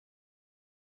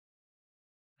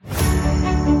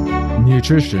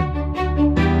nutrition,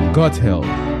 gut health,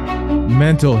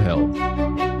 mental health,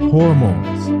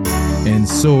 hormones, and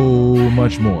so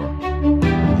much more.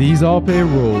 These all play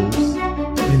roles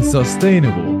in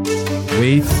sustainable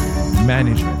weight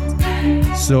management.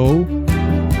 So,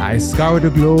 I scour the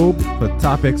globe for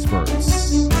top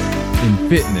experts in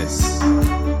fitness,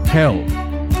 health,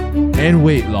 and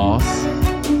weight loss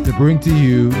to bring to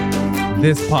you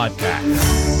this podcast.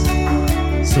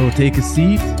 So take a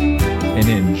seat and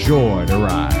enjoy the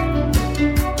ride.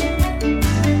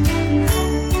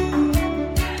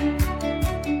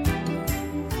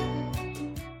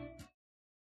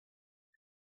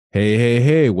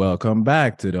 Hey, welcome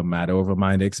back to the Matter Over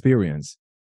Mind experience.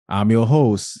 I'm your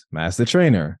host, master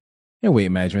trainer, and weight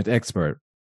management expert,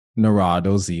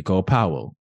 Narado Zico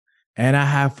Powell. And I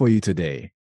have for you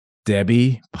today,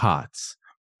 Debbie Potts,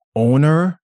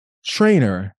 owner,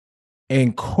 trainer,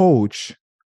 and coach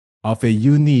of a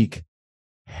unique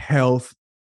health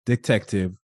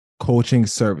detective coaching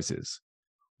services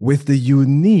with the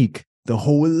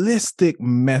holistic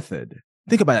method.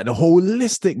 Think about it, the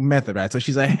holistic method, right? So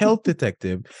she's a health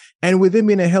detective, and within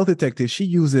being a health detective, she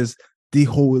uses the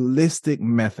holistic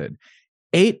method,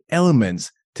 8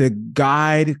 elements to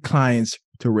guide clients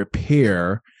to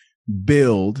repair,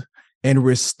 build, and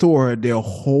restore their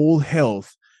whole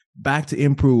health back to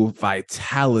improve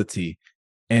vitality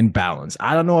and balance.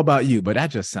 I don't know about you, but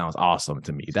that just sounds awesome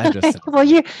to me. That just sounds well,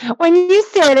 when you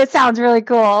say it sounds really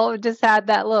cool. Just had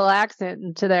that little accent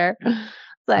into there.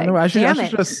 Like, I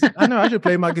should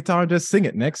play my guitar and just sing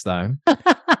it next time.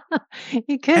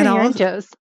 You could in your intros.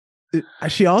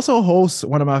 She also hosts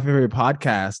one of my favorite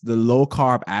podcasts, The Low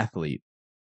Carb Athlete.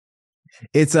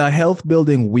 It's a health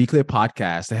building weekly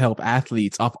podcast to help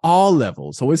athletes of all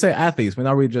levels. So when we say athletes, we're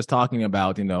not really just talking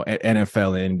about,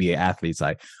 NFL and NBA athletes,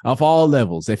 like of all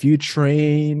levels. If you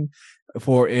train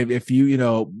for, if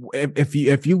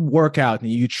you work out and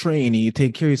you train and you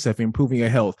take care of yourself, improving your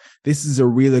health, this is a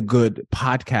really good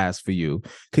podcast for you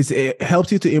because it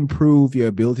helps you to improve your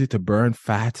ability to burn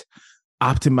fat,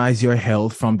 optimize your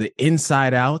health from the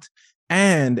inside out,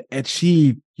 and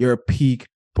achieve your peak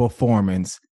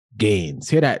performance gains.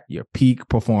 Hear that? Your peak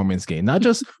performance gain. Not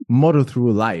just muddle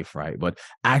through life, right? But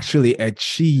actually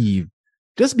achieve,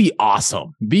 just be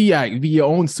awesome. Be your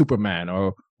own Superman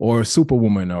or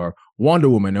Superwoman or Wonder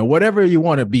Woman or whatever you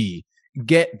want to be.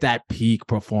 Get that peak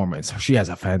performance. She has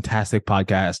a fantastic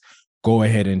podcast. Go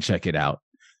ahead and check it out.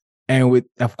 And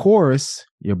of course,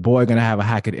 your boy going to have a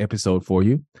Hackett episode for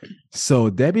you. So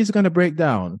Debbie's going to break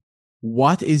down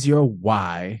what is your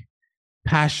why,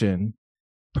 passion,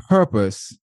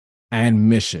 purpose, and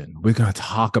mission. We're going to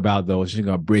talk about those. She's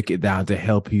going to break it down to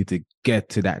help you to get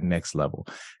to that next level.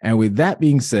 And with that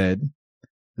being said,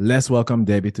 let's welcome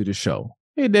Debbie to the show.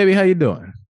 Hey, Debbie, how you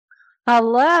doing?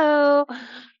 Hello.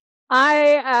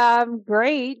 I am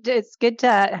great. It's good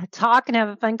to talk and have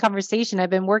a fun conversation. I've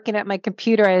been working at my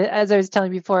computer, as I was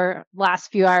telling you before,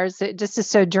 last few hours. It just is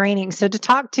so draining. So to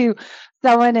talk to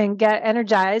someone and get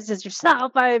energized as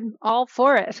yourself, I'm all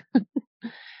for it.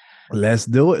 Let's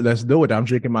do it. I'm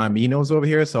drinking my aminos over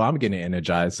here, so I'm getting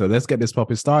energized. So let's get this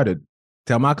puppy started.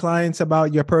 Tell my clients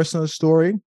about your personal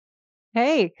story.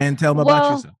 Hey. And tell them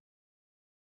about yourself.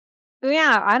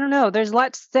 Yeah, I don't know. There's a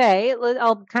lot to say.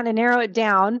 I'll kind of narrow it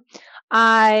down.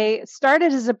 I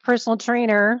started as a personal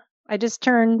trainer. I just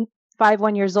turned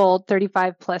 51 years old,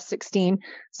 35 plus 16.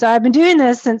 So I've been doing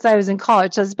this since I was in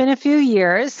college. So it's been a few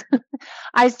years.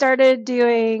 I started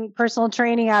doing personal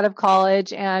training out of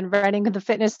college and running the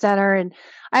fitness center. And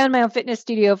I owned my own fitness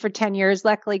studio for 10 years,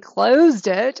 luckily closed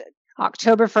it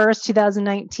October 1st,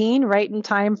 2019, right in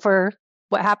time for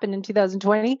what happened in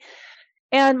 2020.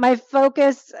 And my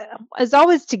focus is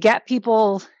always to get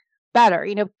people better.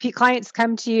 Clients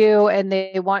come to you and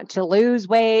they want to lose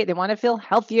weight. They want to feel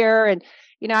healthier. And,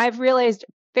 I've realized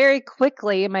very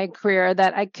quickly in my career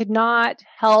that I could not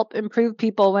help improve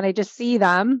people when I just see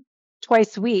them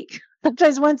twice a week,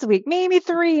 sometimes once a week, maybe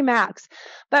 3 max.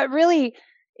 But really,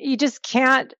 you just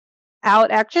can't out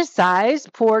exercise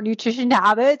poor nutrition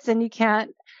habits, and you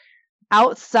can't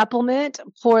out supplement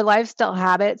poor lifestyle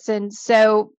habits. And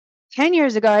so 10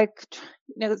 years ago, I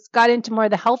got into more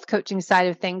of the health coaching side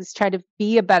of things, try to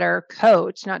be a better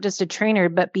coach, not just a trainer,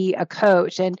 but be a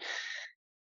coach, and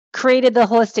created the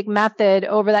holistic method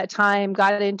over that time,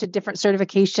 got into different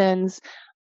certifications.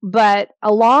 But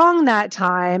along that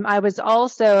time, I was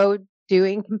also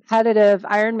doing competitive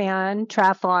Ironman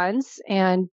triathlons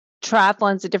and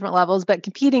triathlons at different levels, but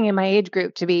competing in my age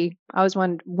group I always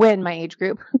wanted to win my age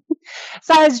group.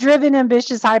 So I was driven,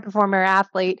 ambitious, high performer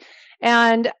athlete.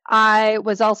 And I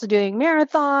was also doing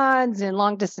marathons and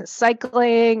long distance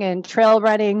cycling and trail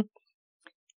running.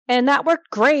 And that worked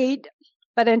great.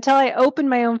 But until I opened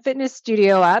my own fitness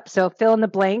studio up, so fill in the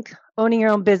blank, owning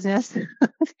your own business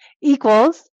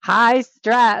equals high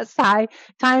stress, high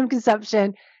time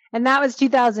consumption. And that was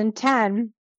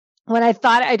 2010 when I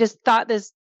just thought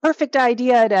this perfect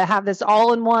idea to have this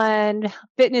all in one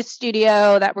fitness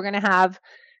studio that we're going to have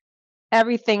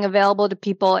everything available to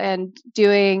people and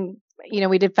doing,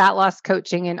 we did fat loss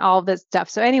coaching and all of this stuff.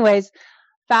 So, anyways,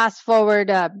 fast forward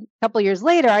a couple of years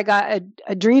later, I got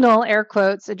adrenal, air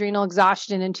quotes, adrenal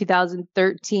exhaustion in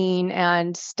 2013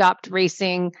 and stopped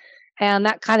racing. And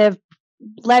that kind of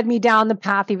led me down the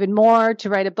path even more to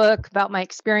write a book about my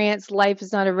experience. Life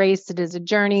is not a race, it is a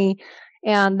journey.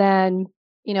 And then,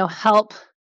 help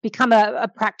become a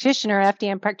practitioner,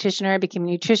 FDM practitioner. I became a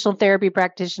nutritional therapy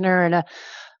practitioner and a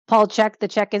Paul Chek, the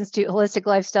Chek Institute holistic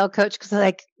lifestyle coach, because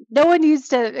no one needs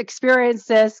to experience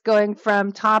this going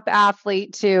from top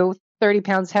athlete to 30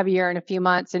 pounds heavier in a few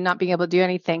months and not being able to do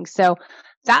anything. So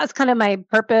that was kind of my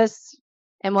purpose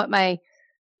and what my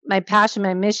passion,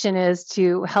 my mission is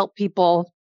to help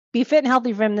people be fit and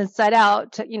healthy from the inside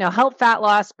out, to, help fat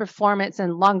loss, performance,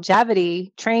 and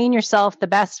longevity, train yourself the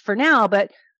best for now,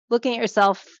 but looking at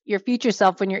yourself, your future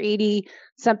self, when you're 80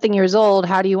 something years old,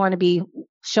 how do you want to be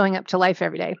showing up to life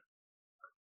every day?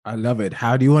 I love it.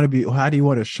 How do you want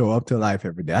to show up to life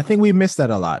every day? I think we miss that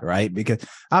a lot, right? Because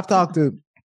I've talked to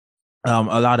a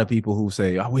lot of people who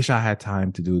say, I wish I had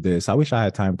time to do this. I wish I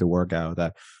had time to work out.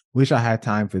 I wish I had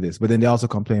time for this. But then they also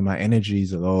complain my energy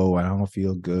is low and I don't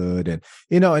feel good. And,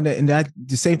 and that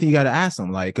the same thing you got to ask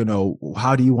them, like,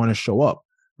 how do you want to show up?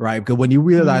 Right. Because when you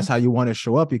realize how you want to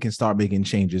show up, you can start making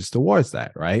changes towards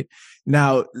that. Right.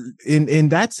 Now, in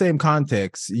that same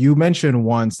context, you mentioned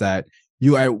once that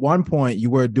you at one point you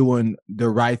were doing the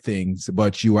right things,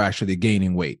 but you were actually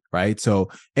gaining weight. Right. So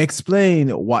explain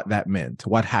what that meant.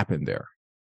 What happened there?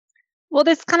 Well,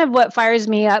 that's kind of what fires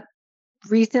me up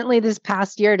recently this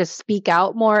past year to speak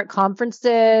out more at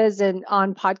conferences and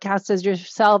on podcasts as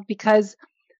yourself, because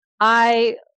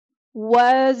I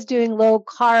was doing low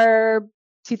carb.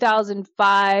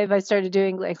 2005, I started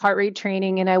doing like heart rate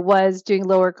training, and I was doing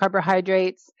lower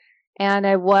carbohydrates, and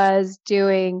I was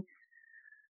doing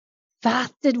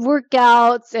fasted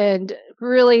workouts and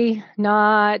really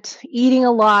not eating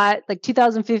a lot. Like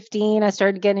 2015, I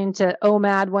started getting into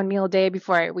OMAD, 1 meal a day.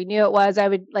 Before we knew it was, I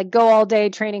would go all day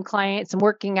training clients and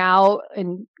working out,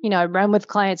 and I'd run with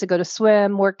clients, I'd go to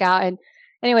swim, work out, and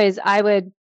anyways, I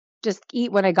would just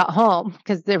eat when I got home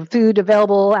because there's food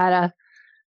available at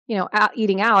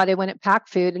eating out, I wouldn't pack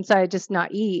food. And so I just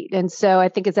not eat. And so I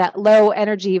think it's that low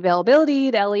energy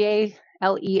availability, the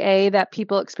LEA that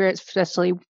people experience,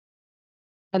 especially,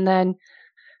 and then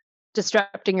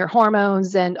disrupting your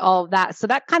hormones and all of that. So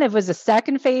that kind of was the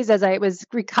second phase as I was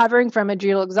recovering from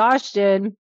adrenal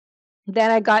exhaustion. Then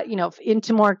I got,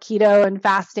 into more keto and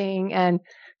fasting and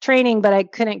training, but I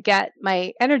couldn't get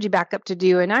my energy back up to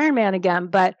do an Ironman again.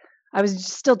 But I was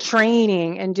still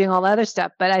training and doing all the other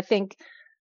stuff. But I think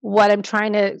what I'm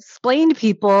trying to explain to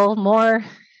people, more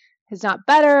is not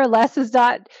better, less is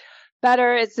not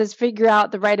better. It's just figure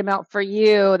out the right amount for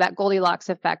you, that Goldilocks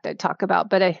effect I talk about.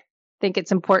 But I think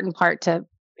it's important part to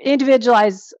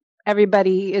individualize.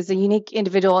 Everybody is a unique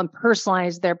individual and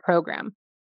personalize their program.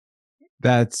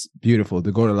 That's beautiful.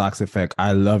 The Goldilocks effect.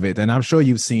 I love it. And I'm sure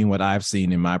you've seen what I've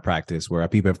seen in my practice where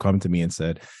people have come to me and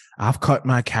said, I've cut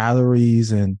my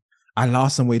calories and I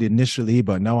lost some weight initially,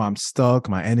 but now I'm stuck.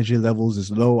 My energy levels is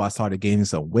low. I started gaining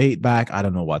some weight back. I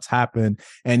don't know what's happened.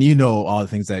 And all the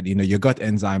things that, your gut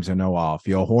enzymes are no off.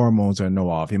 Your hormones are no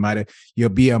off. Your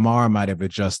BMR might have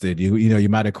adjusted. You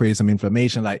might have created some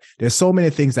inflammation. Like there's so many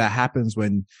things that happens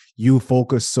when you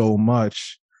focus so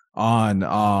much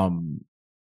on,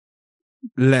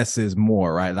 less is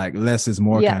more, right? Like less is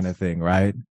more kind of thing,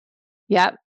 right?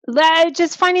 Yeah.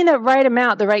 Just finding the right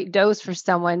amount, the right dose for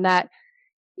someone that,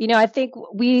 I think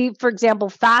for example,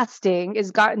 fasting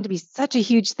has gotten to be such a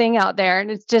huge thing out there.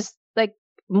 And it's just like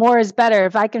more is better.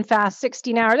 If I can fast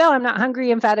 16 hours, I'm not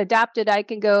hungry and fat adapted, I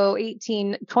can go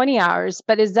 18, 20 hours.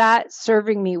 But is that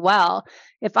serving me well?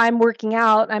 If I'm working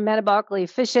out, I'm metabolically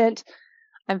efficient,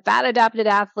 I'm fat adapted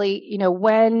athlete,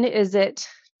 when is it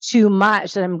too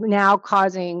much that I'm now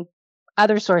causing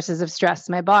other sources of stress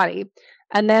in my body?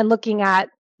 And then looking at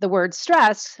the word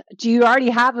stress, do you already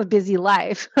have a busy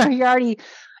life? Are you already,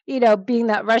 being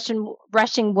that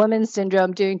rushing woman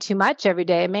syndrome, doing too much every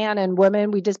day? Man and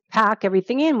woman, we just pack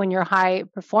everything in. When you're a high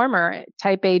performer,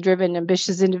 type A driven,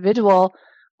 ambitious individual,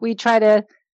 we try to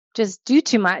just do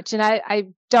too much. And I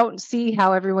don't see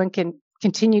how everyone can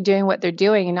continue doing what they're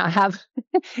doing and not have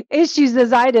issues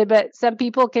as I did, but some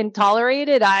people can tolerate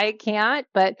it. I can't,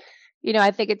 but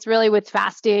I think it's really with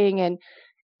fasting and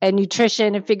and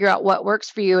nutrition and figure out what works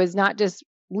for you is not just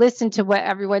listen to what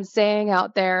everyone's saying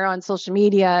out there on social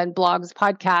media and blogs,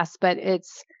 podcasts, but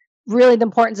it's really the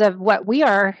importance of what we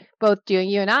are both doing,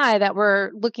 you and I, that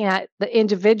we're looking at the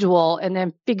individual and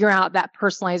then figure out that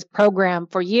personalized program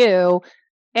for you.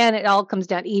 And it all comes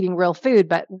down to eating real food,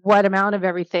 but what amount of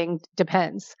everything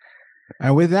depends.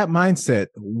 And with that mindset,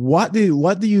 what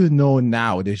do you know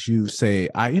now that you say,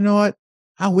 you know what?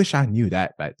 I wish I knew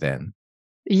that back then.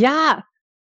 Yeah.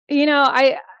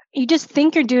 You just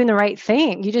think you're doing the right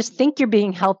thing. You just think you're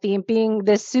being healthy and being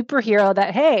this superhero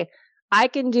that, hey, I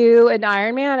can do an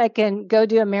Ironman. I can go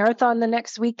do a marathon the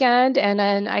next weekend. And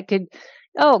then I could,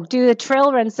 do the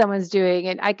trail run someone's doing.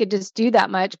 And I could just do that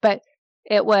much. But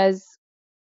it was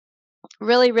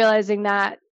really realizing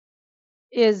that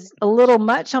is a little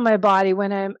much on my body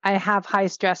when I have high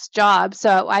stress jobs.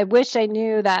 So I wish I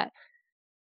knew that,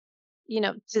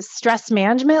 just stress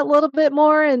management a little bit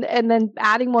more and then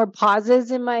adding more pauses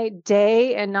in my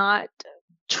day and not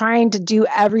trying to do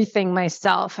everything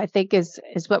myself, I think is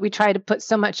what we try to put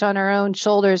so much on our own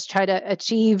shoulders, try to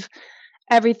achieve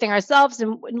everything ourselves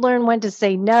and learn when to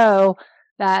say no,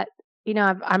 that,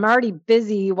 I'm already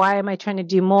busy. Why am I trying to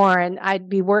do more? And I'd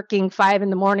be working 5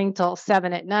 a.m. till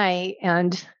 7 p.m.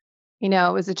 And,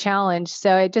 it was a challenge.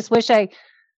 So I just wish I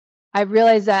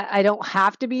realized that I don't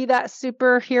have to be that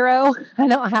superhero. I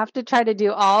don't have to try to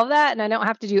do all of that. And I don't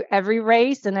have to do every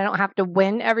race and I don't have to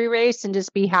win every race and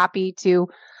just be happy to,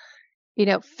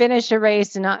 finish a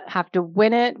race and not have to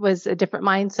win it was a different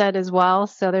mindset as well.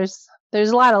 So there's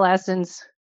a lot of lessons.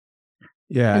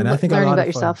 Yeah. And I think learning about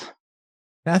yourself.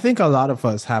 I think a lot of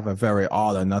us have a very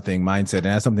all or nothing mindset. And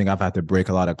that's something I've had to break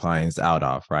a lot of clients out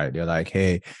of, right? They're like,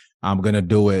 hey, I'm going to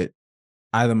do it.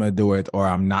 Either I'm going to do it or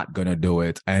I'm not going to do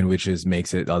it. And which just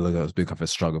makes it a little bit of a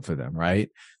struggle for them, right?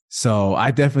 So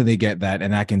I definitely get that.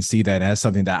 And I can see that as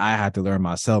something that I had to learn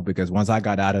myself, because once I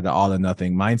got out of the all or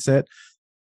nothing mindset,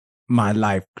 my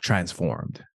life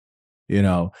transformed,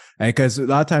 and because a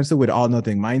lot of times too, with all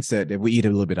nothing mindset, if we eat a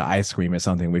little bit of ice cream or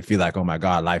something, we feel like, oh my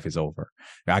God, life is over.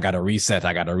 I got to reset.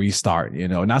 I got to restart,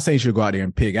 not saying you should go out there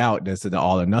and pig out. That's the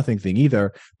all or nothing thing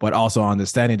either, but also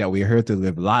understanding that we're here to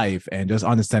live life and just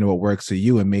understanding what works for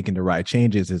you and making the right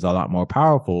changes is a lot more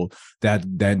powerful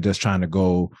than just trying to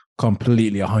go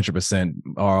completely 100%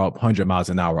 or 100 miles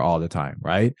an hour all the time.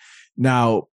 Right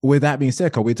now, with that being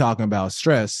said, because we're talking about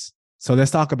stress. So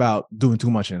let's talk about doing too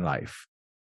much in life.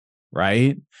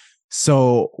 Right?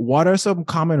 So what are some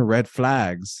common red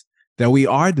flags that we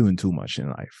are doing too much in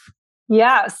life?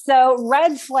 Yeah. So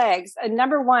red flags,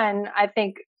 number one, I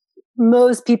think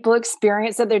most people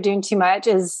experience that they're doing too much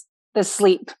is the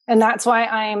sleep. And that's why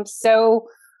I am so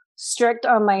strict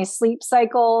on my sleep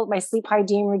cycle, my sleep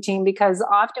hygiene routine, because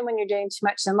often when you're doing too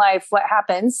much in life, what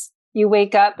happens? You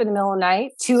wake up in the middle of the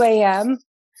night, 2 a.m.,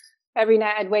 every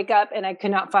night I'd wake up and I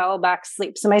could not follow back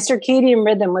sleep. So my circadian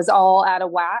rhythm was all out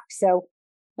of whack. So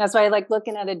that's why I like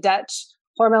looking at a Dutch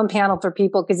hormone panel for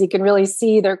people, because you can really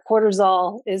see their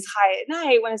cortisol is high at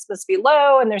night when it's supposed to be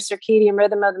low, and their circadian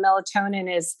rhythm of the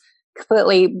melatonin is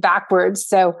completely backwards.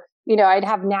 So, I'd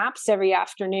have naps every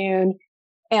afternoon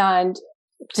and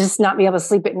just not be able to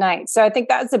sleep at night. So I think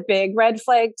that's a big red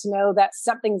flag to know that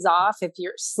something's off if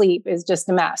your sleep is just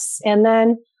a mess. And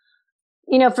then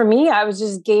for me, I was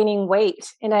just gaining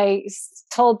weight. And I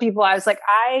told people, I was like,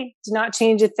 I did not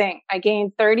change a thing. I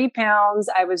gained 30 pounds.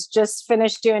 I was just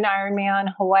finished doing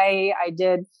Ironman Hawaii. I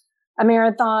did a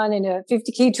marathon and a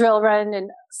 50K trail run and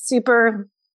super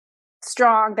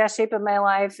strong, best shape of my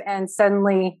life. And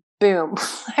suddenly, boom,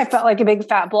 I felt like a big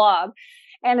fat blob.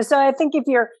 And so I think if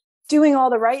you're doing all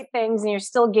the right things and you're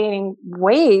still gaining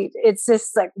weight, it's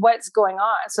just like, what's going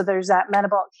on? So there's that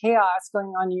metabolic chaos going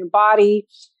on in your body.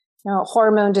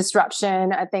 Hormone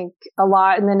disruption, I think a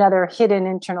lot, and then other hidden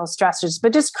internal stressors,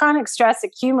 but just chronic stress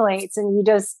accumulates. And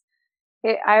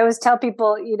I always tell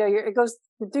people, it goes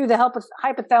through the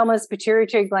hypothalamus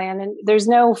pituitary gland, and there's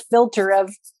no filter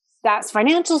of that's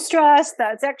financial stress,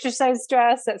 that's exercise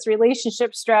stress, that's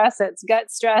relationship stress, that's gut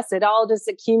stress. It all just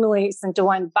accumulates into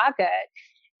one bucket.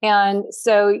 And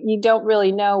so you don't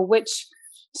really know which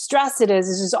stress it is.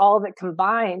 It's just all of it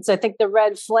combined. So I think the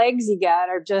red flags you get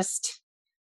are just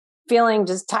feeling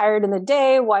just tired in the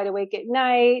day, wide awake at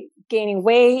night, gaining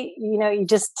weight, you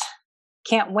just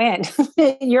can't win.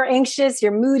 You're anxious,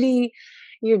 you're moody,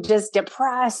 you're just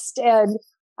depressed. And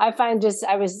I find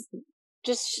I was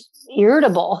just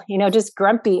irritable, just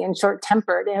grumpy and short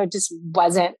tempered. It just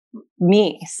wasn't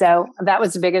me. So that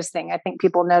was the biggest thing. I think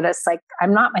people notice, like,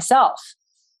 I'm not myself.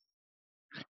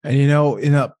 And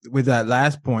with that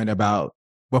last point about,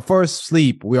 well, first,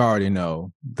 sleep, we already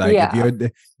know. Like,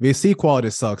 if your sleep quality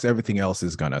sucks, everything else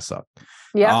is gonna suck.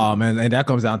 Yeah. And that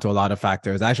comes down to a lot of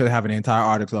factors. I actually have an entire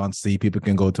article on sleep. People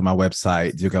can go to my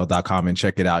website, dukel.com, and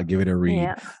check it out, give it a read.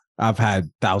 Yeah. I've had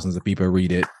thousands of people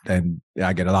read it, and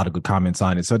I get a lot of good comments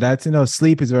on it. So that's,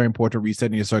 sleep is very important,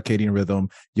 resetting your circadian rhythm.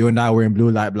 You and I were in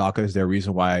blue light blockers. There's a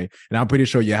reason why. And I'm pretty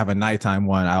sure you have a nighttime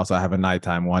one. I also have a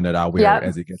nighttime one that I wear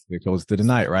as it gets closer to the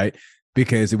night, right?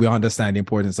 Because we understand the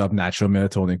importance of natural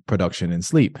melatonin production in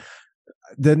sleep.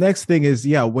 The next thing is,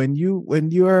 when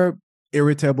you're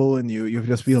irritable and you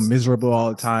just feel miserable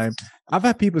all the time, I've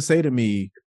had people say to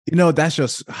me, that's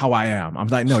just how I am. I'm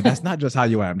like, no, that's not just how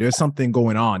you am. There's something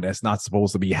going on that's not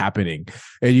supposed to be happening.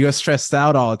 And you're stressed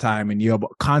out all the time and you're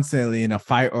constantly in a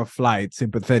fight or flight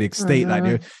sympathetic state. Like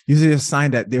there's usually a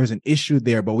sign that there's an issue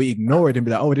there, but we ignore it and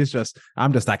be like, oh,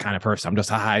 I'm just that kind of person. I'm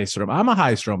just I'm a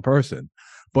high strung person,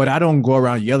 but I don't go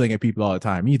around yelling at people all the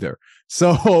time either.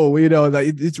 So,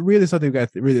 it's really something we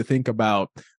got to really think about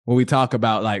when we talk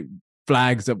about like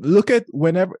flags of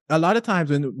a lot of times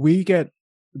when we get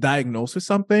diagnosed with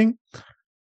something,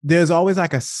 there's always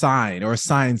like a sign or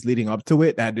signs leading up to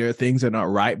it that there are things that are not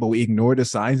right, but we ignore the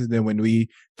signs. And then when we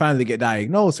finally get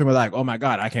diagnosed and we're like, oh my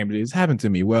God, I can't believe this happened to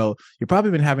me. Well, you've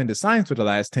probably been having the signs for the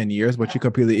last 10 years, but you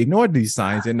completely ignored these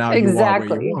signs and now you are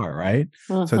where you are, right?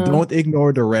 So don't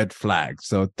ignore the red flags.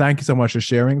 So thank you so much for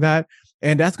sharing that.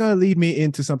 And that's going to lead me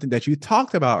into something that you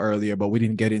talked about earlier, but we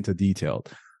didn't get into detail.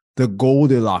 The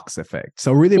Goldilocks effect.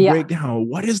 So really break down,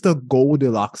 what is the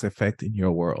Goldilocks effect in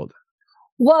your world?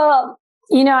 Well,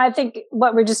 I think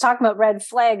what we're just talking about, red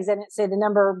flags, and it's say the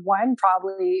number one,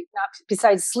 probably not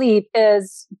besides sleep,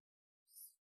 is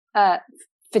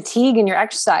fatigue in your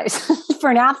exercise for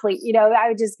an athlete. I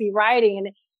would just be riding.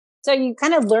 And so you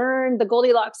kind of learn the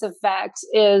Goldilocks effect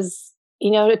is,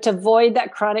 to avoid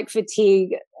that chronic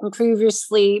fatigue, improve your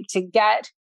sleep, to get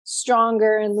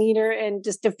stronger and leaner and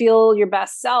just to feel your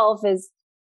best self is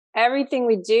everything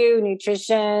we do,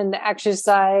 nutrition, the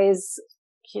exercise,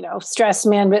 stress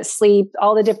management, sleep,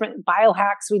 all the different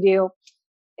biohacks we do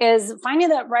is finding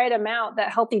that right amount,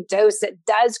 that healthy dose that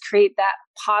does create that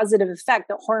positive effect.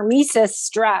 The hormesis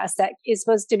stress that is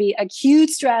supposed to be acute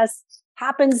stress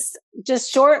happens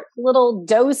just short little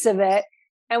dose of it.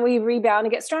 And we rebound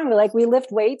and get stronger. Like we lift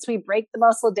weights, we break the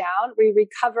muscle down, we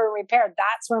recover and repair.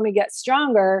 That's when we get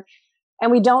stronger.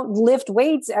 And we don't lift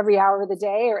weights every hour of the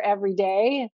day or every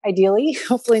day, ideally,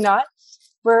 hopefully not.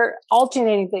 We're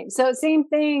alternating things. So same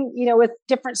thing, with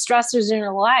different stressors in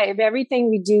our life, everything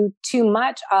we do too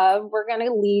much of, we're going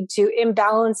to lead to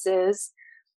imbalances,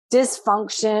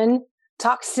 dysfunction,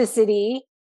 toxicity.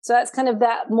 So that's kind of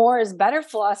that more is better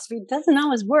philosophy. It doesn't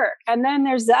always work. And then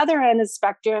there's the other end of the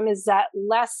spectrum is that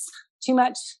too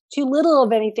much, too little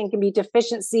of anything can be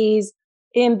deficiencies,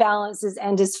 imbalances,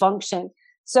 and dysfunction.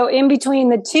 So in between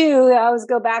the two, I always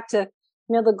go back to,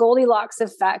 the Goldilocks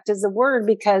effect is a word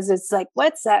because it's like,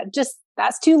 what's that? Just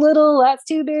that's too little, that's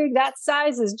too big, that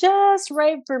size is just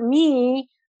right for me,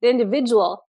 the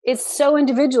individual. It's so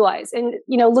individualized. And,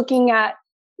 looking at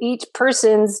each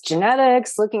person's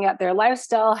genetics, looking at their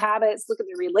lifestyle habits, look at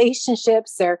their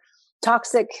relationships, their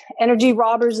toxic energy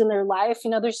robbers in their life.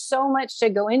 There's so much to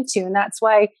go into. And that's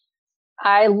why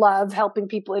I love helping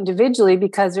people individually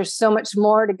because there's so much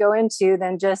more to go into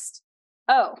than just,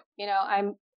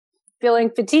 I'm feeling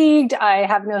fatigued. I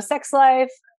have no sex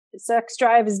life. Sex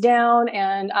drive is down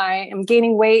and I am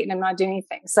gaining weight and I'm not doing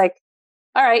anything. It's like,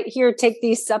 all right, here, take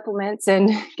these supplements and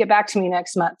get back to me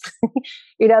next month.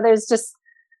 There's just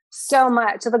so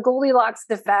much. So the Goldilocks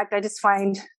effect, I just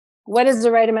find what is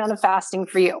the right amount of fasting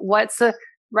for you? What's the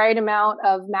right amount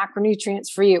of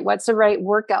macronutrients for you? What's the right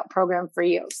workout program for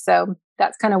you? So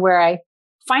that's kind of where I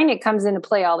find it comes into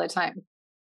play all the time.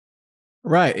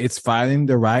 Right. It's finding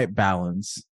the right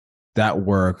balance that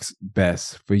works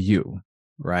best for you.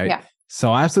 Right. Yeah.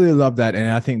 So I absolutely love that.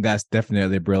 And I think that's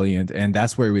definitely brilliant. And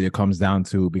that's where it really comes down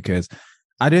to, because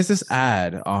there's this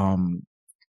ad,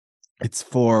 it's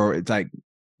like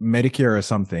Medicare or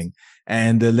something.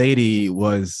 And the lady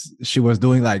she was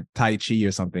doing like Tai Chi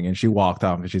or something. And she walked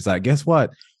off and she's like, guess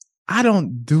what? I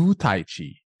don't do Tai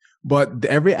Chi. But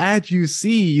every ad you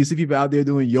see people out there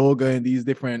doing yoga and these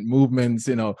different movements,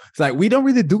 it's like, we don't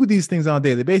really do these things on a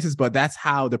daily basis, but that's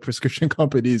how the prescription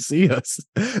companies see us.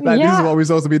 This is what we're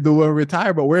supposed to be doing when we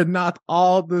retire, but we're not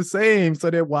all the same.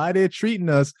 So then why they're treating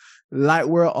us like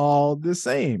we're all the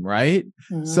same, right?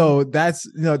 Mm-hmm. So that's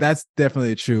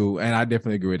definitely true. And I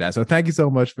definitely agree with that. So thank you so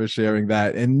much for sharing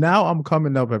that. And now I'm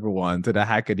coming up, everyone, to the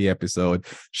hack of the episode.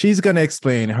 She's going to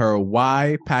explain her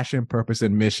why, passion, purpose,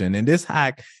 and mission. And this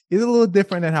hack is a little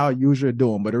different than how I usually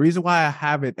do them. But the reason why I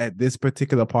have it at this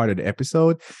particular part of the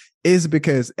episode is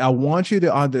because I want you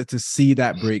to see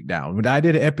that breakdown. When I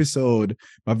did an episode,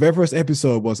 my very first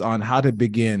episode was on how to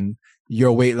begin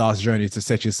your weight loss journey to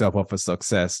set yourself up for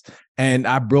success. And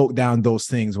I broke down those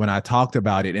things when I talked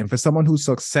about it. And for someone who's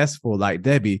successful like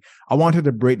Debbie, I want her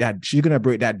to break that. She's going to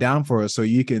break that down for us so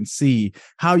you can see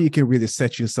how you can really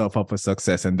set yourself up for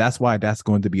success. And that's why that's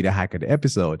going to be the hack of the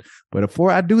episode. But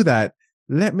before I do that,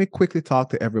 let me quickly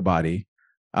talk to everybody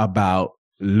about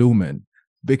Lumen,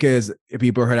 because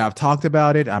people heard I've talked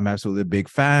about it. I'm absolutely a big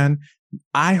fan.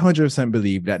 I 100%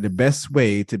 believe that the best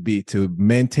way to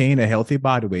maintain a healthy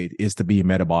body weight is to be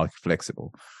metabolic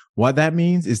flexible. What that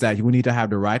means is that you need to have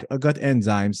the right gut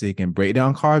enzymes so you can break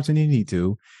down carbs when you need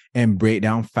to and break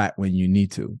down fat when you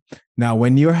need to. Now,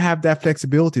 when you have that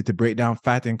flexibility to break down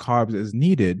fat and carbs as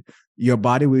needed, your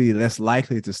body will be less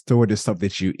likely to store the stuff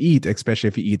that you eat, especially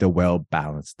if you eat a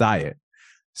well-balanced diet.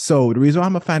 So the reason why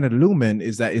I'm a fan of Lumen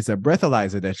is that it's a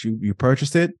breathalyzer that you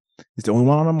purchased it. It's the only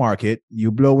one on the market.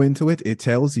 You blow into it. It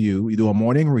tells you do a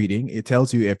morning reading. It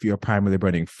tells you if you're primarily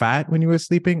burning fat when you were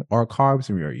sleeping or carbs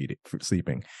when you're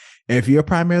sleeping. If you're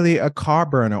primarily a carb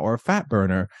burner or a fat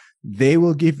burner, they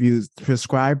will give you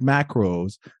prescribed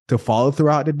macros to follow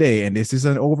throughout the day. And this is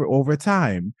an over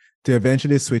time to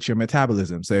eventually switch your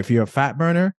metabolism. So if you're a fat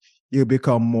burner, you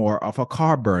become more of a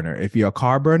carb burner. If you're a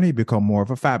carb burner, you become more of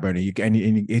a fat burner.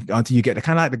 Until you get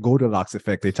kind of like the Goldilocks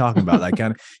effect they're talking about, like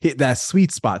kind of hit that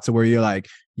sweet spot. So where you're like,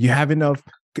 you have enough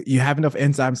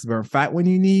enzymes to burn fat when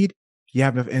you need, you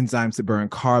have enough enzymes to burn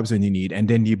carbs when you need, and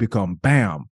then you become,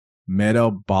 bam,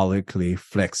 metabolically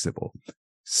flexible.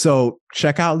 So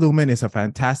check out Lumen. It's a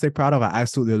fantastic product. I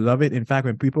absolutely love it. In fact,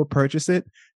 when people purchase it,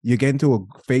 you get into a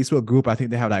Facebook group. I think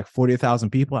they have like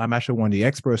 40,000 people. I'm actually one of the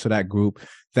experts for that group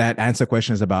that answer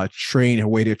questions about a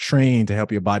way to train to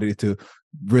help your body to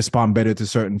respond better to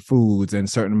certain foods and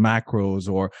certain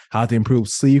macros, or how to improve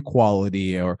sleep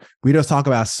quality. Or we just talk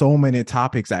about so many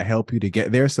topics that help you to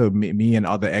get there. So me and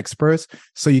other experts.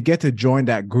 So you get to join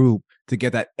that group to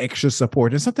get that extra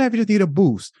support. And sometimes you just need a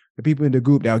boost. The people in the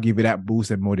group, they'll give you that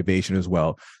boost and motivation as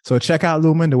well. So check out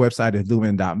Lumen. The website is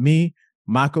lumen.me.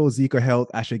 Mako Zika Health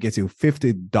actually gets you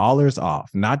 $50 off,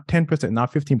 not 10%,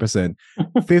 not 15%,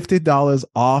 $50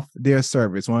 off their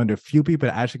service. One of the few people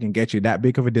that actually can get you that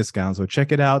big of a discount. So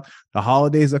check it out. The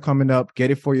holidays are coming up.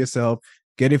 Get it for yourself.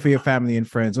 Get it for your family and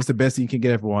friends. What's the best thing you can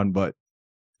get everyone? But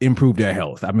improve their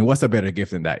health. I mean, what's a better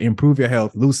gift than that? Improve your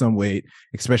health, lose some weight,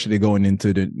 especially going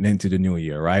into the new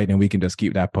year, right? And we can just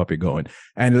keep that puppy going.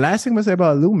 And the last thing I'm going to say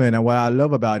about Lumen, and what I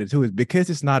love about it too, is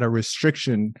because it's not a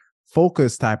restriction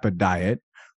focused type of diet,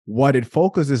 what it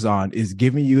focuses on is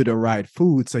giving you the right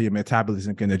food so your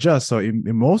metabolism can adjust. So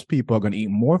most people are going to eat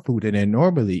more food than they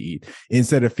normally eat,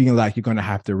 instead of feeling like you're going to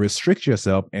have to restrict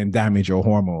yourself and damage your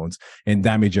hormones and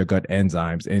damage your gut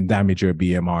enzymes and damage your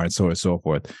BMR and so on and so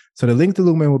forth. So the link to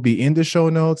Lumen will be in the show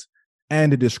notes and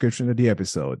the description of the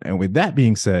episode. And with that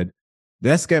being said,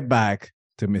 let's get back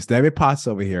to Miss Debbie Potts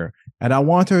over here. And I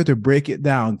want her to break it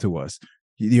down to us.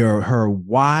 Her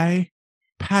why,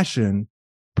 passion,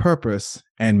 purpose,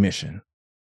 and mission.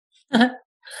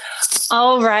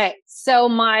 All right. So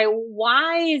my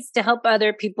why is to help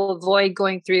other people avoid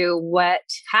going through what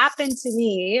happened to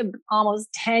me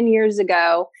almost 10 years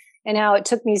ago, and how it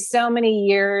took me so many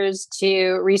years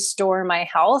to restore my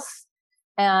health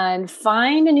and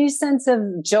find a new sense of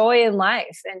joy in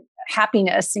life, and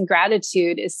happiness and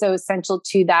gratitude is so essential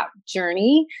to that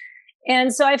journey.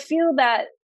 And so I feel that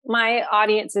my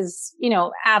audience is,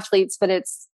 athletes, but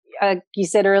it's, you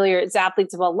said earlier, it's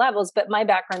athletes of all levels, but my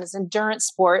background is endurance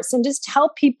sports, and just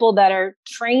help people that are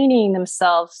training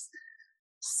themselves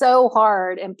so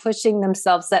hard and pushing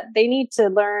themselves that they need to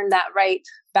learn that right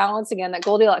balance again, that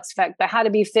Goldilocks effect, but how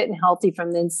to be fit and healthy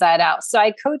from the inside out. So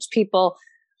I coach people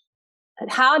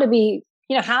how to be,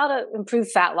 how to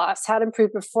improve fat loss, how to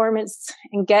improve performance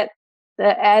and get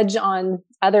the edge on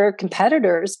other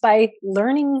competitors by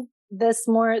learning this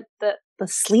more, the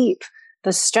sleep,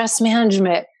 the stress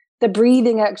management, the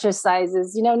breathing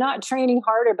exercises, not training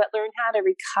harder, but learn how to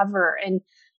recover and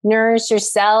nourish your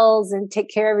cells and take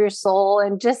care of your soul.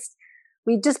 And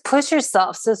we just push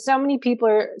ourselves. So many people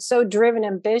are so driven,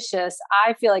 ambitious.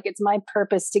 I feel like it's my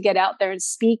purpose to get out there and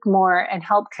speak more and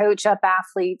help coach up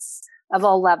athletes of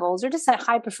all levels, or just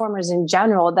high performers in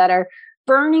general that are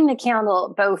burning the candle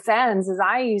at both ends, as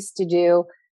I used to do,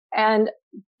 and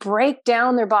break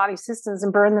down their body systems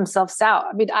and burn themselves out.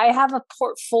 I mean, I have a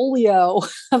portfolio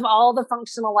of all the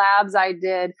functional labs I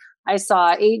did. I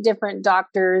saw 8 different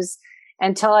doctors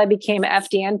until I became an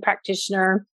FDN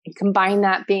practitioner, and combined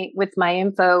that with my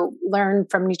info, learned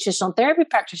from nutritional therapy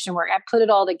practitioner work. I put it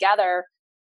all together,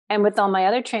 and with all my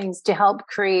other trainings to help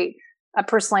create a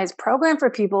personalized program for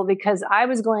people because I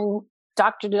was going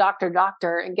doctor to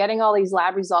doctor and getting all these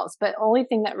lab results. But only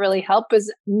thing that really helped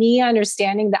was me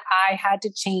understanding that I had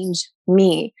to change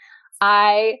me.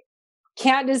 I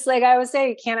can't just, like I was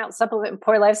saying, can't out supplement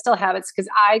poor lifestyle habits because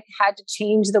I had to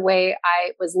change the way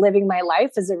I was living my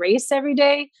life as a race every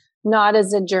day, not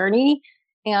as a journey.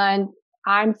 And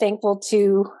I'm thankful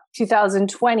to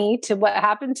 2020, to what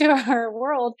happened to our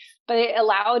world, but it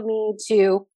allowed me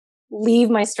to leave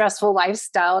my stressful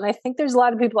lifestyle. And I think there's a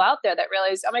lot of people out there that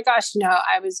realize, oh my gosh,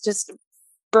 I was just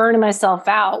burning myself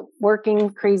out, working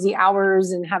crazy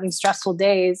hours and having stressful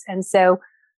days. And so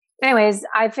anyways,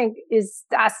 I think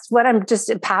that's what I'm just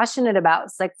passionate about.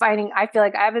 It's like I feel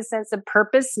like I have a sense of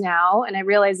purpose now. And I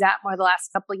realized that more the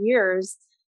last couple of years,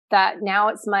 that now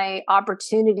it's my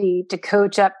opportunity to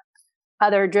coach up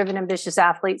other driven, ambitious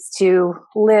athletes to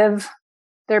live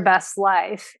their best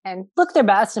life and look their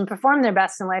best and perform their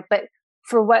best in life, but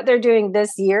for what they're doing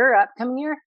this year, upcoming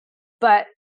year. But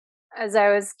as I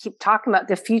always keep talking about,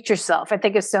 the future self, I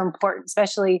think is so important,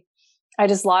 especially I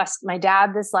just lost my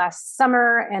dad this last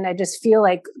summer. And I just feel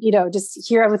like, just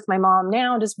here with my mom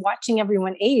now, just watching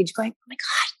everyone age, going, oh my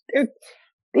God,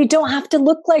 they don't have to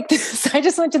look like this. I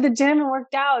just went to the gym and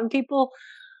worked out and people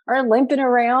are limping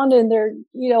around and they're,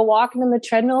 walking on the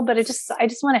treadmill. But I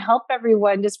just want to help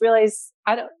everyone just realize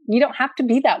you don't have to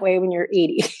be that way when you're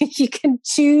 80. You can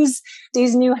choose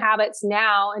these new habits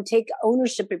now and take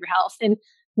ownership of your health and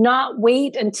not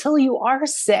wait until you are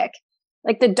sick.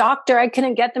 Like the doctor, I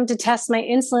couldn't get them to test my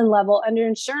insulin level under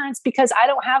insurance because I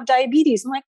don't have diabetes.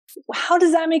 I'm like, how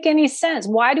does that make any sense?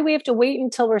 Why do we have to wait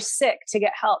until we're sick to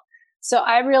get help? So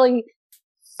I really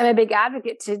am a big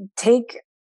advocate to take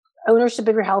ownership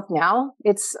of your health now.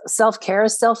 It's self-care,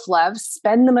 self-love.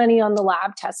 Spend the money on the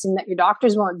lab testing that your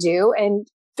doctors won't do and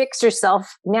fix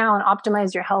yourself now and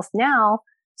optimize your health now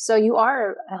so you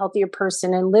are a healthier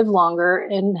person and live longer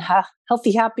and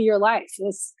healthy, happier life.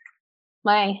 It's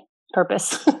my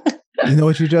purpose. You know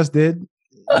what you just did?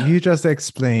 You just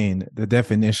explained the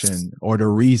definition or the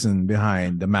reason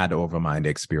behind the matter over mind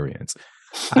experience.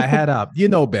 I had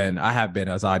Ben, I have Ben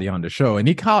Azadi on the show, and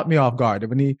he caught me off guard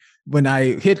when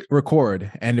I hit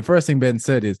record. And the first thing Ben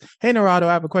said is, "Hey, Narado,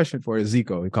 I have a question for you."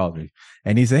 Zico, he called me,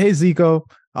 and he said, "Hey, Zico,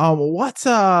 what's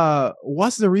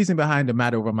the reason behind the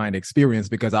matter over mind experience?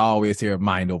 Because I always hear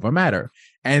mind over matter."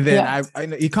 And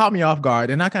then he caught me off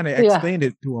guard, and I kind of explained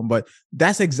it to him. But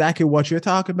that's exactly what you're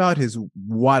talking about is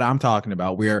what I'm talking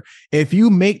about, where if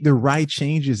you make the right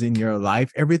changes in your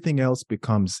life, everything else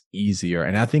becomes easier.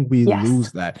 And I think we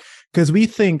lose that because we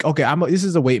think, okay, this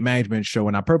is a weight management show,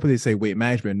 and I purposely say weight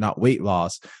management, not weight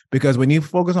loss, because when you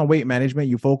focus on weight management,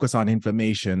 you focus on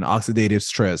inflammation, oxidative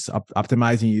stress,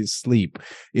 optimizing your sleep,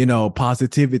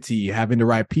 positivity, having the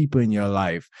right people in your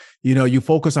life. You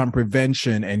focus on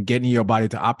prevention and getting your body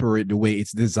to operate the way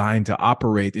it's designed to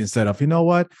operate instead of,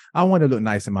 I want to look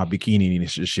nice in my bikini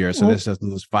this year, so let's just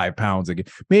lose 5 pounds again.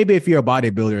 Maybe if you're a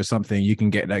bodybuilder or something, you can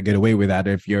get away with that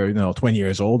if you're 20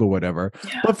 years old or whatever.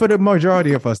 But for the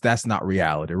majority of us, that's not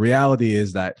reality. Reality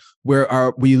is that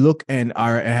we look and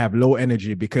have low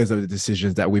energy because of the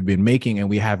decisions that we've been making, and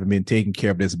we haven't been taking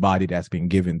care of this body that's been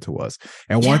given to us.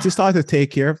 And once you start to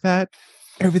take care of that,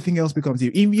 everything else becomes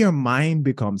easier. Even your mind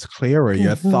becomes clearer,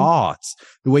 your thoughts,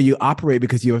 the way you operate,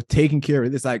 because you're taking care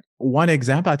of it. It's like one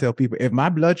example I tell people, if my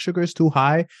blood sugar is too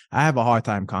high, I have a hard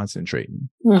time concentrating.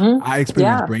 I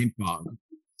experience brain fog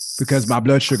because my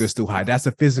blood sugar is too high. That's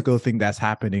a physical thing that's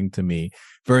happening to me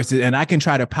and I can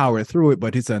try to power through it,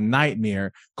 but it's a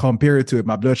nightmare compared to if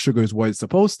my blood sugar is what it's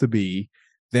supposed to be.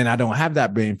 Then I don't have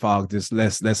that brain fog, just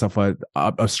less of a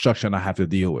obstruction I have to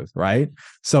deal with, right?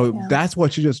 So that's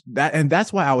what and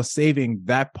that's why I was saving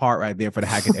that part right there for the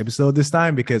Hackett episode this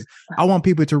time, because I want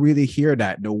people to really hear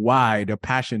that, the why, the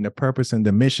passion, the purpose, and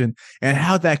the mission, and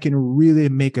how that can really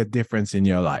make a difference in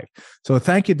your life. So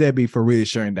thank you, Debbie, for really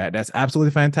sharing that. That's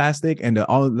absolutely fantastic. And the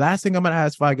last thing I'm going to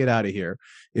ask before I get out of here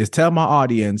is tell my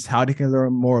audience how they can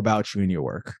learn more about you and your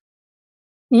work.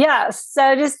 Yes.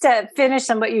 So just to finish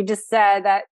on what you just said,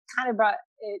 that kind of brought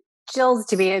chills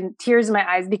to me and tears in my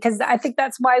eyes, because I think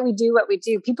that's why we do what we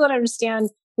do. People don't understand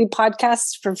we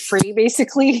podcast for free,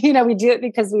 basically. We do it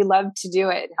because we love to do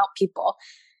it and help people.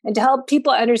 And to help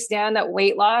people understand that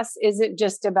weight loss isn't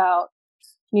just about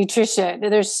nutrition.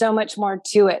 There's so much more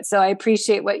to it. So I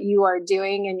appreciate what you are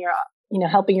doing and you're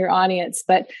helping your audience.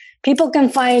 But people can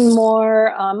find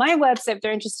more on my website if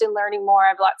they're interested in learning more. I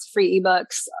have lots of free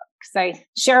ebooks because I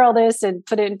share all this and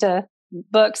put it into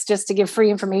books just to give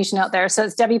free information out there. So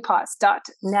it's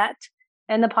debbiepotts.net.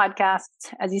 And the podcast,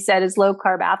 as you said, is Low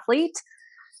Carb Athlete.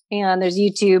 And there's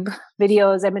YouTube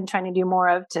videos I've been trying to do more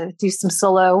of, to do some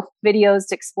solo videos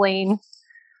to explain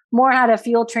more how to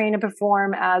fuel, train, and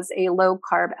perform as a low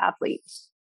carb athlete.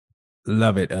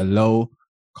 Love it. A low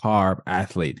carb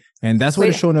athlete. And that's what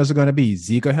the show notes are going to be.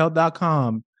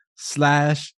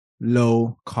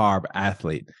 ZeekaHealth.com/low carb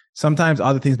athlete. Sometimes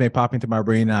other things may pop into my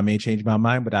brain and I may change my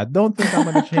mind, but I don't think I'm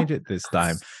going to change it this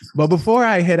time. But before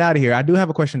I head out of here, I do have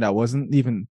a question that wasn't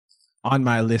even on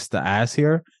my list to ask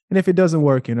here. And if it doesn't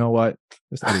work, you know what?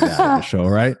 Let's edit that out of the show,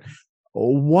 right?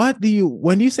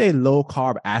 When you say low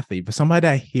carb athlete, for somebody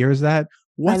that hears that,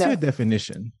 what's your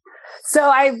definition? So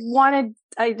I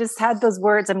just had those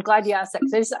words. I'm glad you asked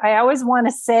that. I always want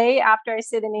to say, after I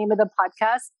say the name of the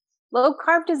podcast, low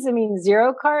carb doesn't mean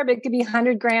zero carb. It could be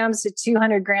 100 grams to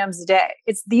 200 grams a day.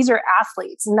 These are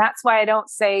athletes. And that's why I don't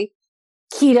say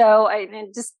keto.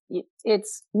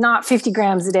 It's not 50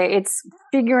 grams a day. It's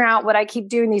figuring out what I keep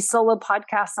doing these solo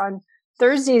podcasts on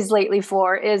Thursdays lately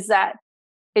for, is that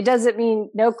it doesn't mean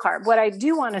no carb. What I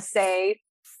do want to say,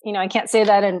 I can't say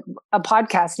that in a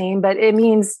podcast name, but it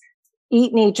means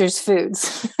eat nature's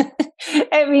foods.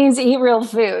 It means eat real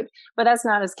food, but that's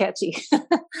not as catchy.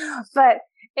 But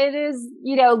it is,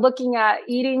 looking at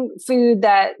eating food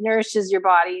that nourishes your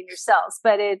body and your cells.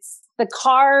 But it's the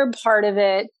carb part of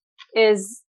it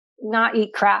is not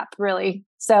eat crap, really.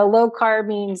 So low carb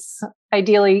means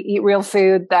ideally eat real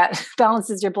food that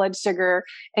balances your blood sugar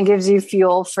and gives you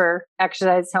fuel for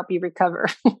exercise to help you recover.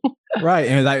 Right.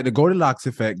 And like the Goldilocks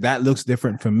effect, that looks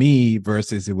different for me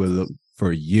versus it will look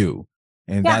for you.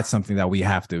 And that's something that we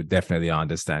have to definitely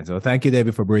understand. So thank you,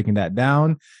 Debbie, for breaking that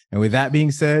down. And with that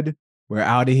being said, we're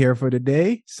out of here for the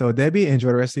day. So Debbie, enjoy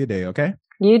the rest of your day, okay?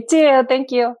 You too.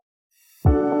 Thank you.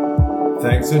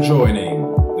 Thanks for joining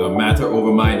the Matter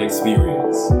Over Mind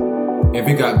experience. If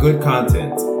you got good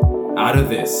content out of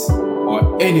this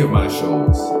or any of my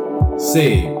shows,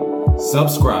 save,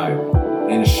 subscribe,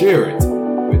 and share it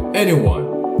with anyone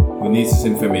who needs this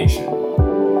information.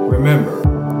 Remember,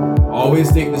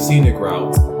 always take the scenic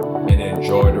route and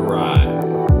enjoy the ride.